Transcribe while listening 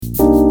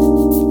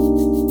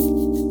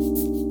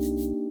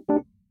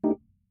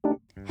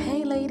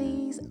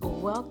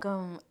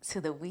welcome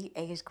to the We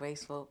Age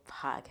Graceful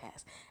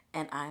podcast.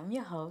 And I'm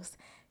your host,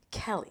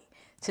 Kelly.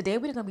 Today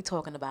we're going to be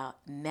talking about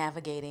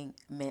navigating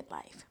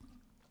midlife.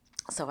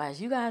 So,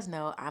 as you guys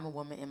know, I'm a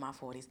woman in my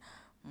 40s,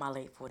 my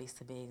late 40s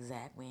to be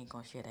exact. We ain't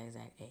going to share the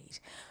exact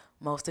age.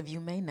 Most of you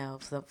may know,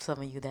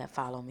 some of you that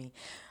follow me.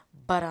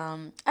 But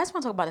I just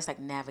want to talk about this like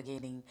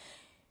navigating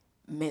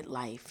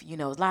midlife.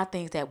 There's a lot of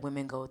things that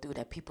women go through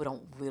that people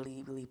don't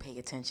really pay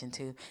attention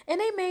to. And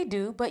they may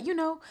do, but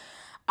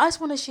I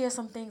just want to share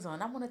some things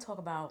on. I want to talk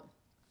about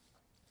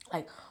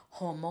like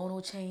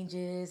hormonal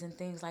changes and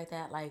things like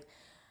that. Like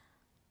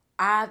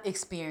I've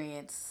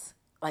experienced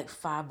like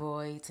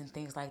fibroids and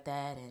things like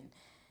that,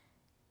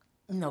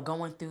 and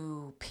going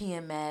through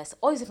PMS,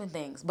 all these different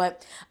things.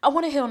 But I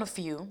want to hit on a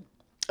few.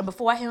 And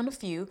before I hit on a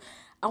few,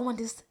 I want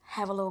to just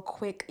have a little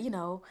quick,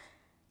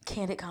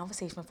 candid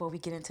conversation before we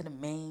get into the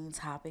main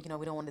topic.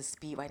 We don't want to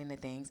speed right into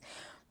things.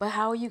 But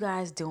how are you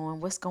guys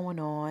doing? What's going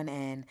on?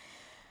 And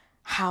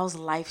how's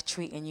life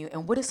treating you?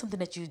 And what is something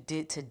that you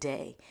did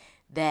today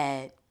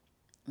that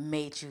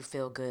made you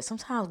feel good?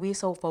 Sometimes we're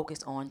so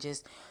focused on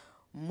just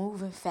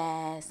moving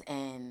fast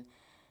and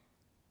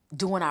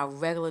doing our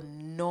regular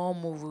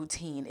normal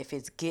routine. If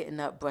it's getting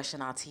up,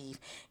 brushing our teeth,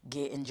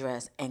 getting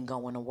dressed, and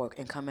going to work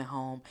and coming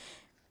home,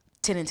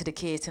 tending to the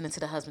kids, tending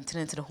to the husband,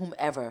 tending to the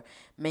whomever,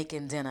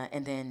 making dinner,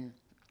 and then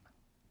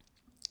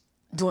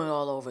doing it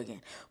all over again.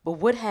 But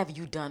what have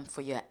you done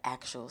for your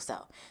actual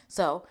self?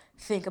 So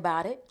think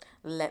about it.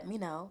 Let me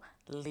know.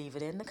 Leave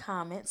it in the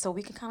comments so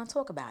we can kind of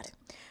talk about it.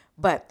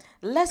 But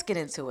let's get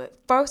into it.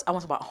 First, I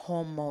want to talk about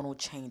hormonal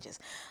changes.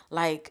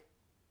 Like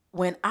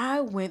when I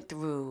went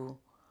through,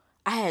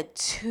 I had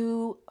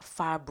two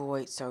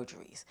fibroid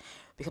surgeries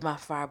because my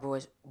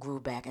fibroids grew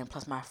back, and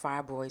plus my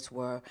fibroids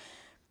were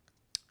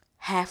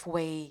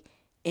halfway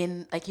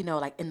in, like in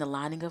the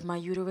lining of my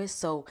uterus.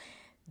 So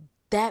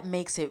that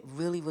makes it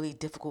really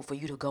difficult for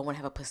you to go and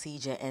have a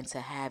procedure and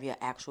to have your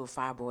actual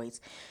fibroids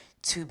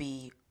to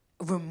be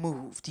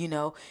removed.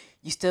 You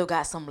still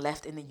got some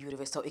left in the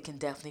uterus, so it can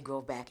definitely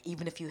grow back.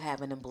 Even if you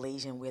have an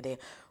ablation where they're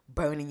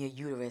burning your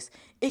uterus,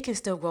 it can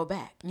still grow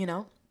back.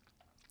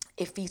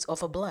 It feeds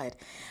off of blood.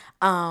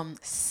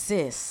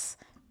 Cysts,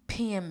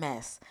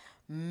 PMS,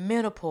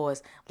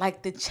 menopause,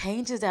 like the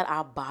changes that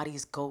our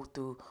bodies go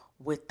through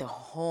with the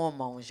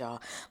hormones,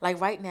 y'all. Like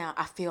right now,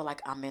 I feel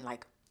like I'm in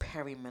like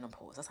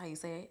perimenopause. That's how you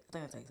say it? I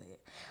think that's how you say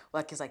it.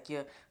 Like it's like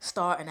you're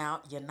starting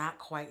out, you're not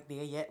quite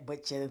there yet,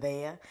 but you're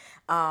there.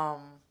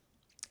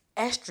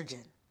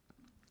 Estrogen,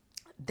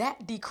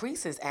 that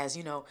decreases as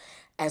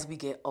we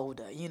get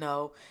older.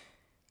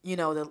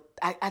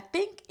 I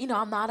think,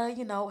 I'm not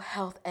a,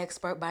 health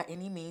expert by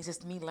any means.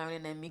 It's me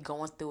learning and me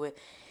going through it.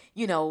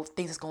 Things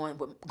that's going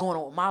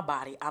on with my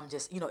body. I'm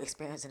just,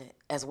 experiencing it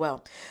as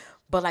well.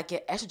 But like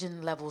your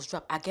estrogen levels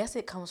drop. I guess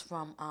it comes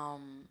from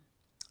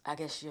I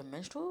guess your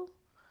menstrual.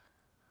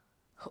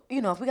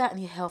 If we got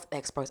any health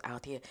experts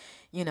out here,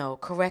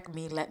 correct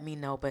me, let me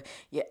know. But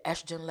your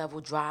estrogen level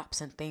drops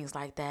and things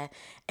like that.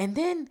 And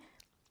then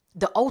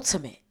the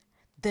ultimate,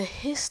 the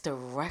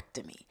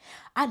hysterectomy.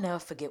 I never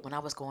forget when I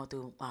was going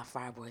through my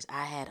fibroids.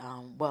 I had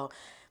well,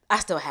 I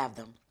still have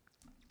them.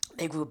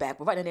 They grew back,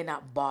 but right now they're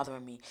not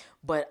bothering me.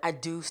 But I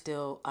do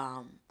still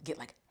get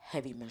like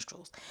heavy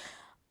menstruals.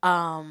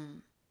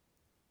 Um,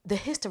 the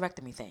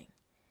hysterectomy thing,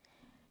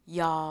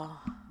 y'all.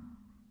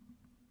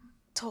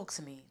 Talk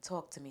to me.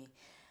 Talk to me.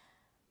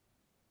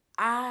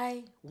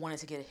 I wanted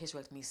to get a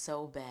hysterectomy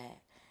so bad.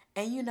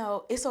 And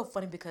it's so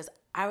funny because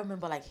I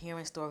remember like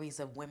hearing stories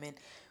of women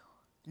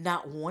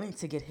not wanting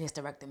to get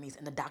hysterectomies,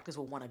 and the doctors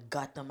would want to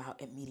gut them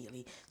out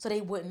immediately so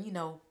they wouldn't,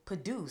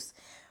 produce.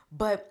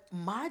 But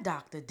my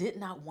doctor did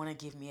not want to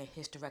give me a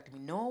hysterectomy,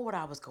 knowing what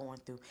I was going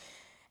through.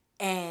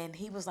 And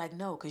he was like,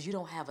 no, because you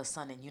don't have a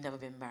son and you've never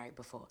been married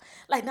before.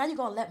 Like, now you're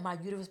going to let my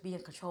uterus be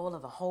in control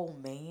of a whole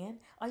man?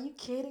 Are you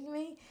kidding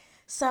me?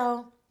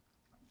 So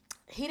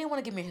he didn't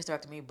want to give me a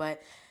hysterectomy,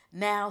 but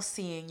now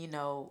seeing,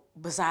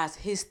 besides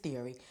his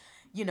theory,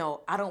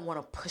 I don't want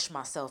to push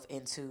myself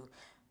into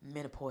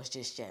menopause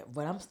just yet.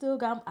 But I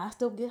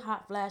still get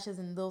hot flashes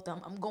and little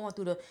I'm going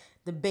through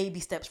the baby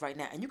steps right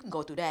now. And you can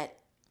go through that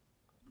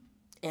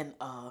and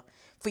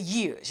for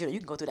years. You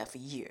can go through that for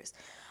years.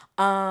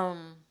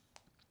 Um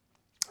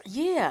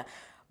yeah.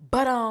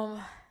 But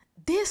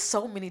there's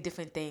so many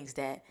different things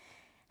that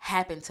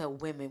happen to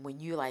women when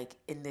you're like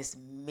in this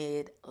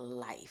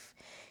midlife,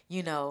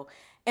 you know.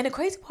 And the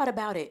crazy part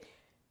about it,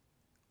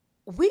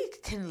 we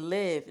can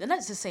live, and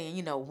not just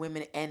saying,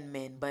 women and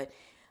men, but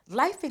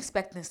life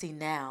expectancy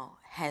now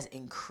has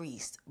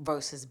increased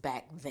versus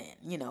back then.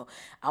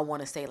 I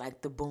want to say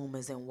like the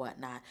boomers and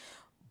whatnot.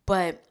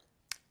 But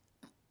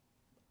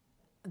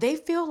they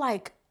feel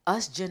like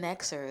us Gen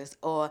Xers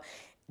or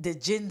the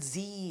Gen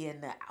Z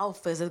and the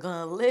Alphas are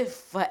gonna live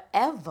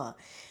forever.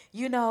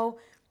 You know,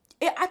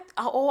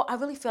 I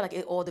really feel like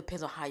it all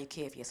depends on how you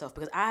care for yourself,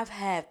 because I've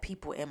had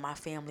people in my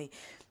family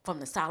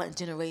from the silent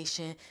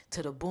generation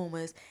to the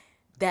boomers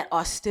that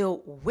are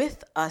still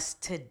with us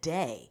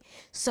today.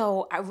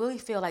 So I really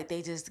feel like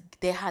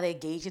they how they're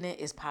gauging it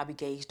is probably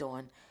gauged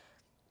on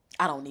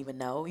I don't even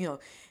know.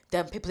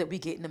 The papers that we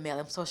get in the mail,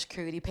 them Social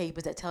Security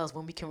papers that tell us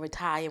when we can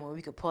retire, when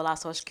we can pull our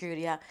Social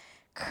Security out.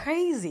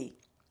 Crazy.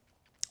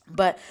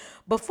 But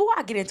before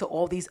I get into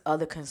all these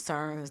other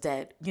concerns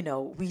that,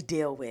 we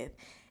deal with,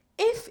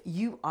 if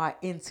you are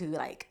into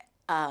like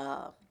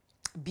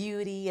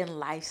beauty and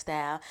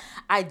lifestyle,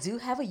 I do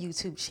have a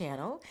YouTube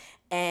channel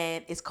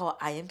and it's called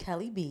I Am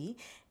Kelly B.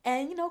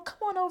 And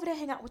come on over there,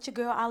 hang out with your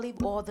girl. I'll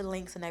leave all the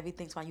links and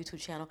everything to my YouTube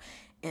channel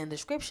in the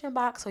description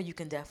box so you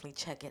can definitely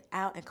check it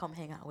out and come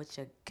hang out with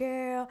your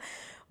girl.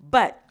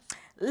 But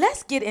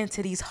let's get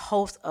into these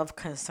host of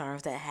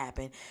concerns that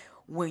happen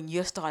when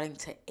you're starting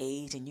to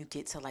age and you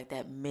get to like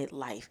that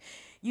midlife.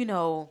 You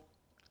know,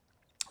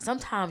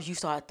 sometimes you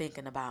start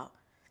thinking about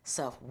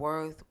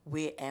self-worth.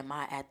 Where am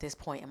I at this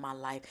point in my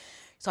life?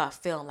 Start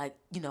feeling like,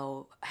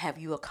 have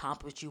you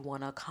accomplished you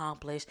want to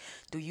accomplish?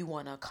 Do you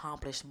want to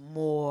accomplish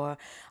more?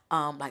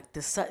 Like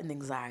the sudden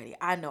anxiety.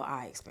 I know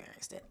I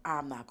experienced it.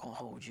 I'm not gonna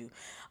hold you.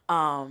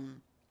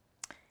 Um,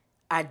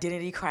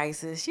 Identity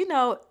crisis.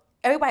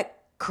 Everybody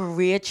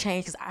career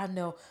changes. I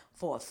know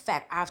for a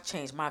fact I've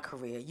changed my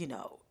career.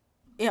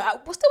 I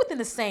was still within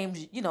the same,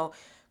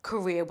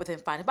 career within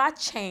finance, but I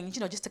changed,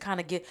 just to kind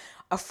of get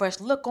a fresh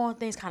look on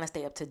things, kind of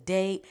stay up to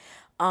date.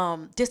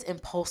 Just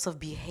impulsive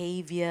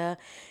behavior,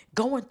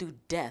 going through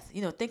death.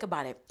 Think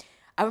about it.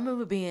 I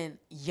remember being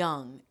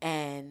young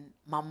and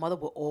my mother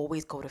would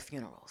always go to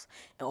funerals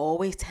and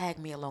always tag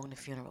me along to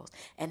funerals.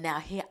 And now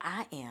here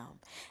I am,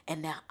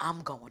 and now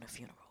I'm going to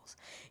funerals.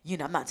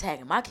 I'm not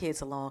tagging my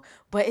kids along,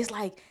 but it's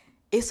like,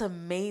 it's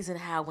amazing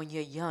how when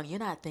you're young, you're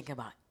not thinking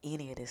about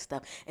any of this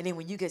stuff. And then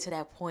when you get to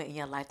that point in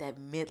your life, that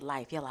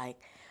midlife, you're like,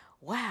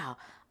 wow,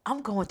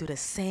 I'm going through the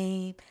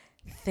same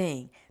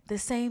thing. The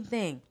same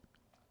thing.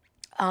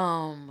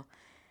 Um,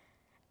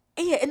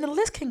 yeah, and the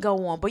list can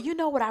go on, but you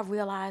know what I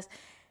realized?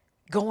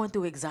 Going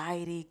through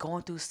anxiety,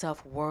 going through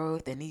self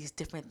worth, and these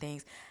different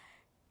things,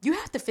 you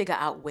have to figure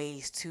out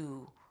ways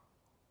to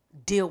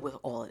deal with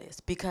all of this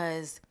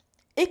because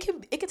it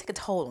can take a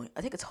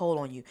toll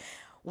on you.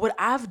 What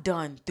I've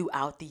done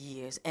throughout the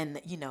years,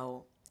 and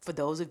for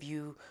those of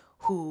you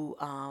who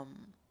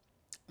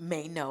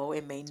may know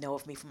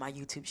of me from my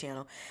YouTube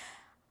channel,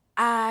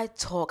 I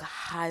talk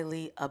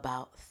highly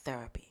about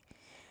therapy.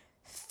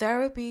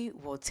 Therapy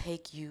will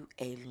take you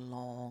a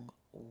long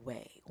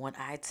way. When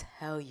I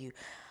tell you,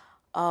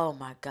 oh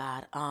my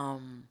God,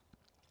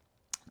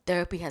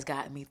 therapy has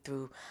gotten me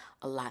through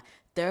a lot.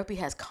 Therapy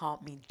has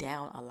calmed me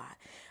down a lot.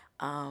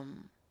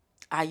 Um,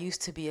 I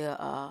used to be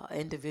a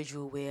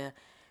individual where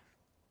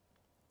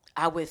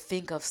I would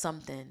think of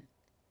something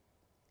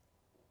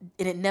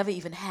and it never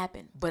even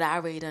happened, but I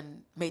already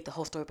done made the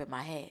whole story up in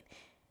my head.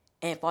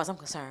 And as far as I'm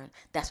concerned,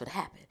 that's what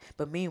happened.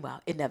 But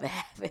meanwhile, it never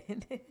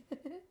happened.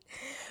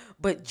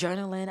 But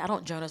journaling, I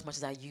don't journal as much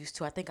as I used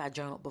to. I think I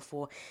journaled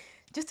before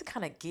just to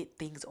kind of get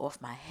things off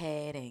my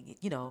head and,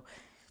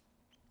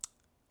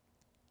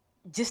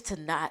 just to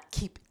not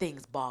keep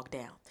things bogged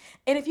down.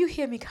 And if you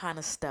hear me kind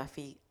of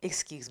stuffy,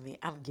 excuse me,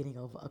 I'm getting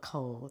over a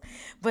cold.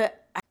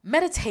 But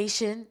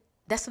meditation,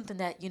 that's something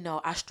that,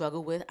 I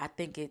struggle with. I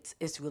think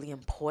it's really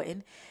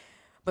important.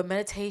 But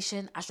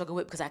meditation, I struggle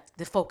with because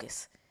the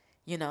focus,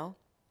 you know.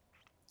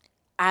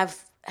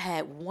 I've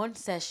had one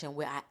session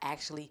where I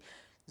actually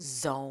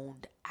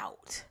zoned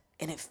out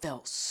and it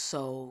felt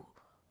so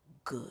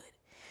good.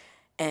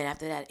 And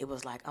after that, it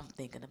was like I'm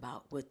thinking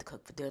about what to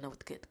cook for dinner, what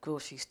to get at the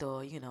grocery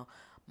store.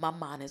 My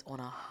mind is on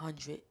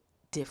 100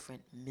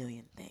 different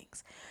million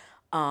things.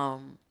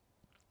 Um,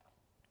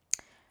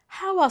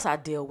 how else I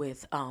deal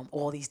with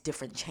all these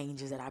different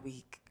changes that I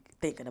be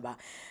thinking about?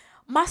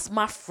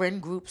 My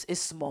friend groups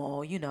is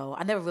small.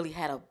 I never really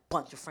had a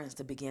bunch of friends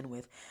to begin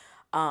with.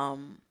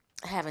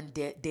 Having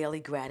daily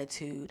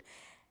gratitude,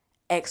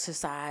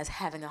 exercise,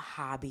 having a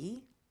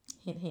hobby.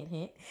 Hint, hint,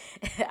 hint.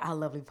 Our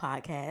lovely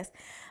podcast.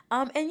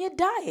 And your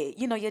diet.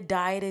 Your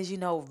diet is,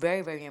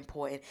 very, very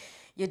important.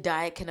 Your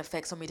diet can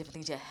affect so many different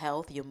things, your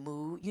health, your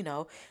mood.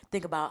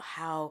 Think about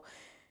how,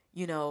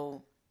 you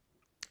know,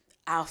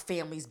 our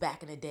families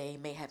back in the day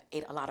may have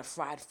ate a lot of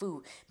fried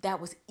food. That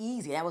was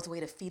easy. That was a way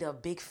to feed a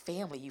big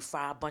family. You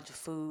fry a bunch of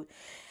food.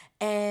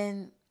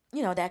 And,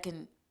 that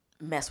can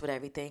mess with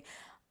everything.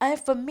 And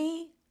for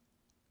me,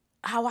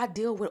 how I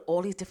deal with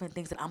all these different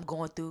things that I'm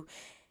going through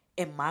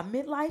in my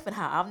midlife and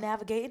how I'm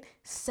navigating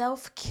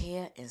self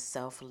care and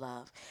self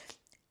love.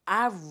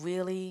 I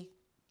really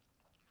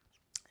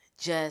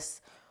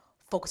just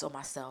focus on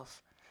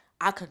myself.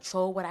 I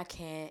control what I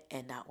can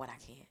and not what I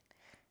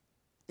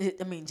can't.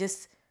 I mean,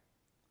 just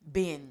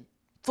being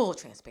full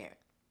transparent.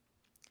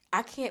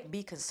 I can't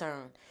be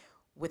concerned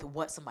with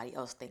what somebody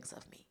else thinks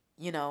of me.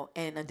 And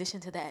in addition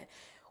to that,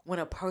 when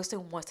a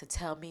person wants to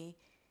tell me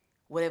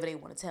whatever they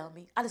want to tell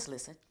me, I just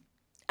listen.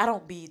 I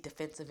don't be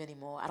defensive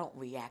anymore. I don't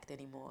react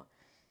anymore.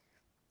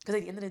 Because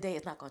at the end of the day,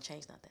 it's not going to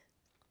change nothing.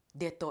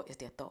 Their thought is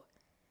their thought.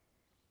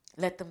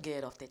 Let them get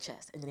it off their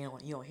chest, and then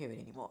you don't hear it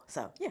anymore.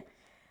 So, yeah,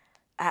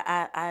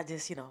 I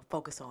just,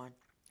 focus on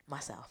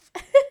myself.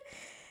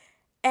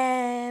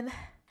 and,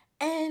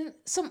 and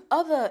some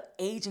other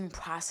aging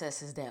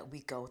processes that we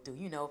go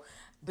through,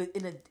 but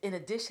in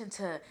addition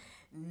to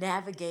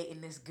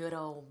navigating this good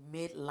old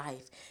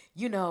midlife,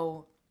 you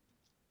know,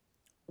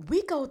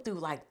 we go through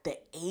like the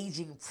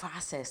aging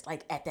process,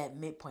 like at that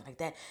midpoint, like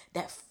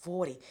that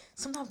 40.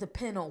 Sometimes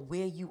depending on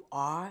where you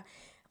are,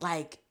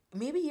 like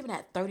maybe even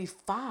at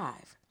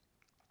 35,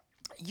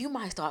 you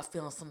might start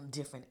feeling some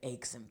different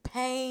aches and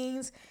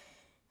pains.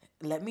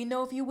 Let me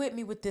know if you with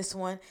me with this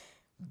one.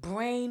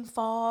 Brain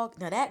fog.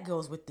 Now that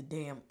goes with the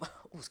damn oh,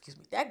 excuse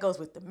me. That goes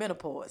with the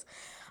menopause.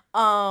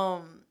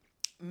 Um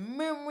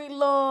Memory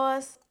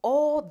loss,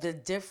 all the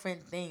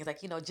different things. Like,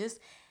 just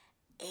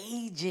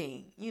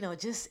aging,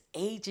 just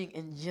aging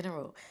in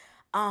general.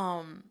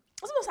 That's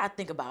what I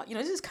think about.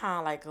 This is kind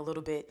of like a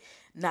little bit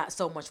not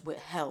so much with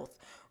health,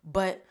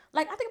 but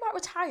like I think about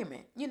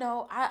retirement.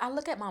 I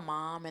look at my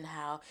mom and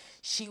how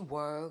she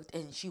worked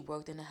in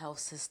the health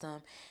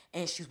system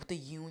and she was with the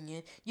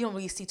union. You don't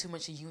really see too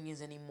much of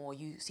unions anymore.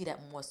 You see that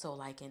more so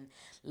like in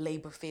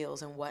labor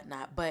fields and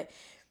whatnot. But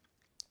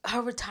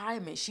her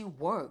retirement, she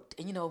worked.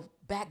 And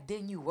back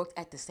then you worked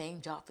at the same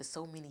job for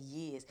so many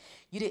years.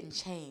 You didn't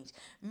change.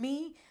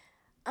 Me,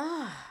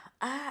 uh,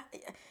 I,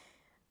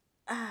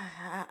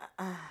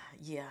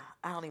 yeah,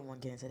 I don't even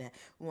want to get into that.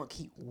 We want to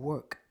keep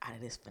work out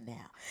of this for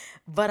now.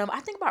 But I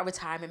think about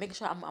retirement, making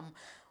sure I'm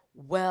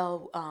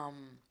well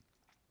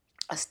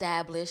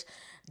established,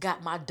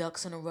 got my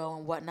ducks in a row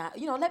and whatnot.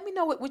 Let me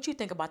know what you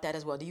think about that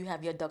as well. Do you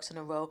have your ducks in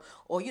a row,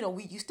 or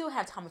you still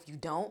have time if you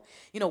don't?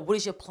 What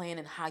is your plan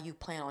and how you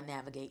plan on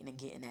navigating and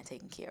getting that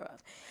taken care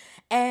of?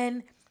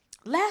 And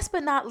last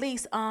but not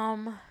least,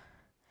 I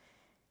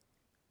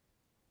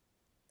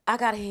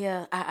got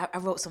here. I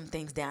wrote some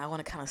things down. I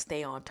want to kind of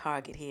stay on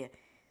target here.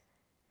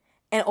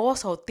 And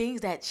also things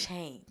that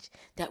change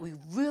that we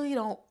really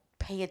don't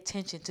pay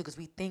attention to because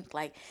we think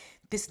like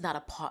this is not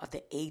a part of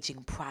the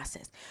aging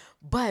process.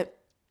 But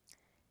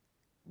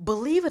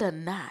believe it or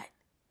not,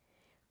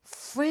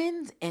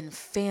 friends and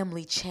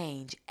family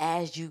change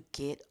as you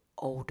get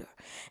older.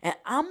 And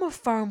I'm a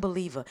firm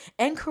believer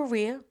and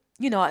career,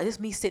 this is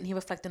me sitting here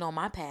reflecting on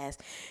my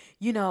past,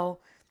 you know,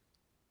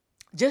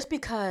 just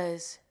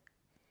because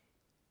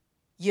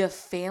your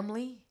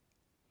family,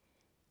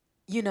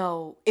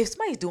 if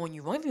somebody's doing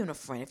you wrong, if you're a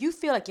friend, if you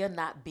feel like you're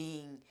not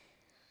being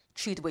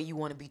treated the way you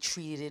want to be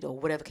treated or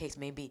whatever case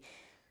may be,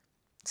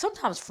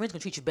 sometimes friends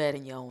can treat you better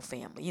than your own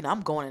family.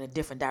 I'm going in a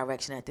different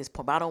direction at this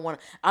point, but I don't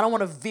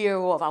want to veer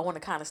off. I want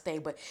to kind of stay,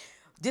 but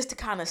just to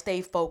kind of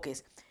stay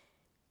focused.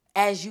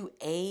 As you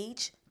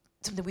age,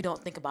 something we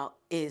don't think about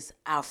is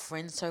our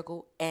friend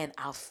circle and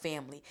our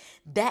family.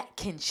 That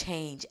can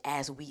change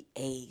as we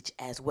age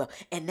as well.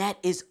 And that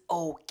is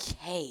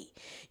okay.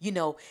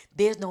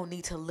 There's no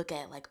need to look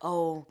at like,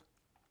 oh,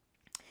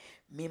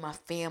 me and my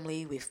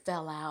family, we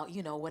fell out,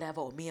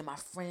 whatever, or me and my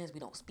friends, we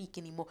don't speak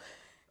anymore,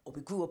 or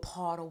we grew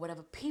apart or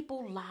whatever.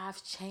 People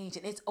lives change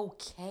and it's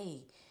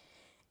okay.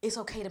 It's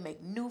okay to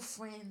make new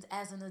friends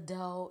as an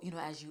adult,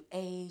 as you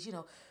age,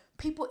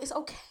 people, it's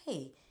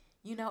okay,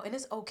 and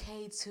it's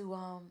okay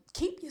to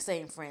keep your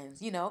same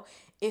friends,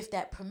 if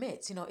that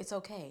permits, it's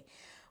okay.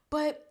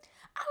 But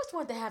I just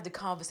wanted to have the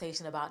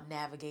conversation about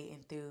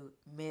navigating through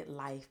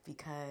midlife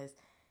because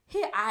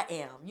here I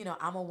am,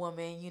 I'm a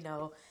woman,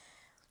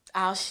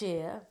 I'll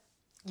share,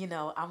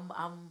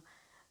 I'm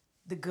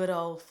the good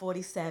old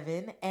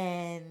 47,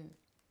 and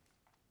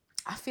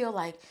I feel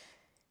like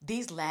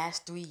these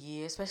last 3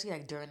 years, especially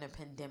like during the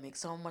pandemic,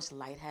 so much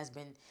light has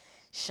been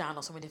shined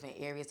on so many different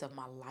areas of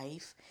my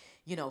life,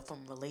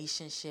 from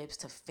relationships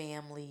to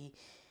family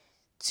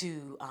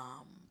to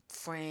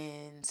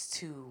friends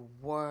to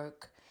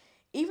work.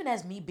 Even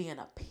as me being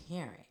a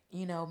parent,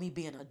 me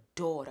being a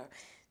daughter,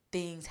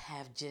 things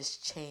have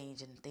just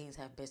changed and things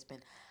have just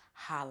been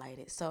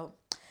highlighted. So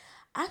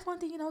I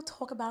want to,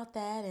 talk about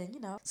that. And,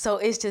 so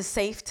it's just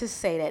safe to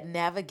say that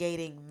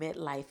navigating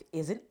midlife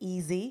isn't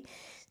easy.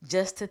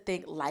 Just to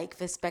think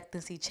life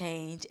expectancy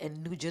change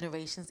and new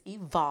generations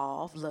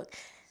evolve. Look,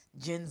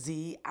 Gen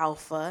Z,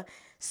 Alpha.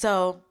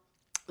 So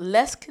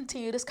let's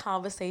continue this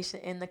conversation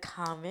in the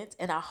comments.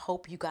 And I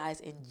hope you guys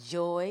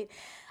enjoyed.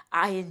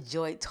 I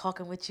enjoyed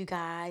talking with you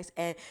guys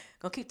and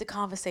gonna keep the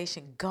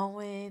conversation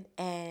going.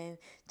 And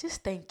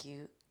just thank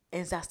you.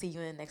 And I'll see you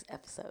in the next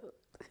episode.